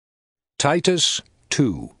Titus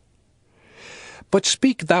 2. But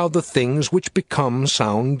speak thou the things which become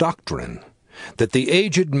sound doctrine, that the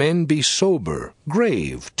aged men be sober,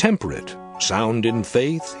 grave, temperate, sound in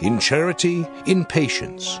faith, in charity, in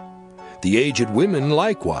patience. The aged women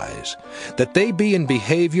likewise, that they be in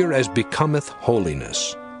behavior as becometh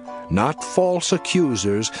holiness, not false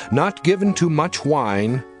accusers, not given to much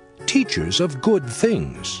wine, teachers of good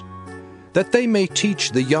things, that they may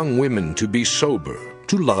teach the young women to be sober,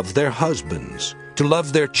 to love their husbands, to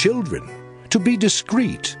love their children, to be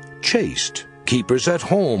discreet, chaste, keepers at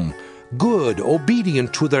home, good,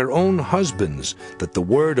 obedient to their own husbands, that the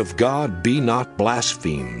word of God be not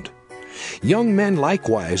blasphemed. Young men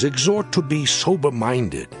likewise exhort to be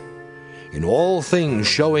sober-minded, in all things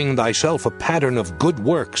showing thyself a pattern of good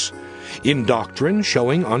works, in doctrine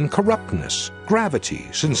showing uncorruptness, gravity,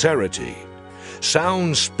 sincerity,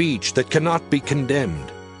 sound speech that cannot be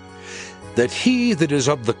condemned, that he that is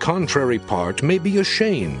of the contrary part may be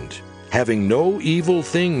ashamed, having no evil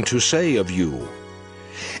thing to say of you.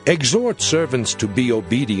 Exhort servants to be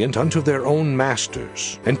obedient unto their own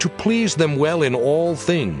masters, and to please them well in all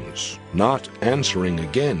things, not answering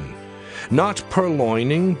again, not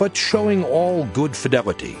purloining, but showing all good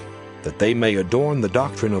fidelity, that they may adorn the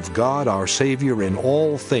doctrine of God our Savior in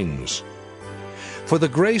all things. For the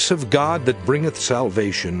grace of God that bringeth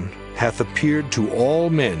salvation hath appeared to all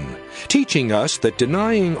men, teaching us that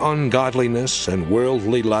denying ungodliness and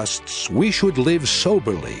worldly lusts, we should live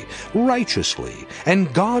soberly, righteously,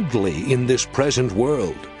 and godly in this present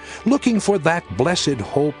world, looking for that blessed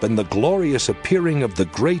hope and the glorious appearing of the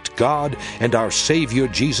great God and our Savior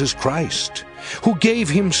Jesus Christ, who gave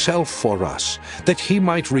himself for us, that he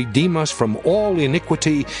might redeem us from all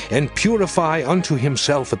iniquity and purify unto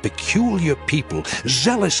himself a peculiar people,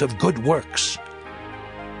 zealous of good works.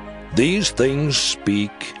 These things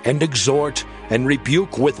speak, and exhort, and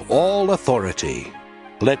rebuke with all authority.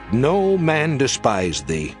 Let no man despise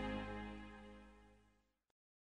thee,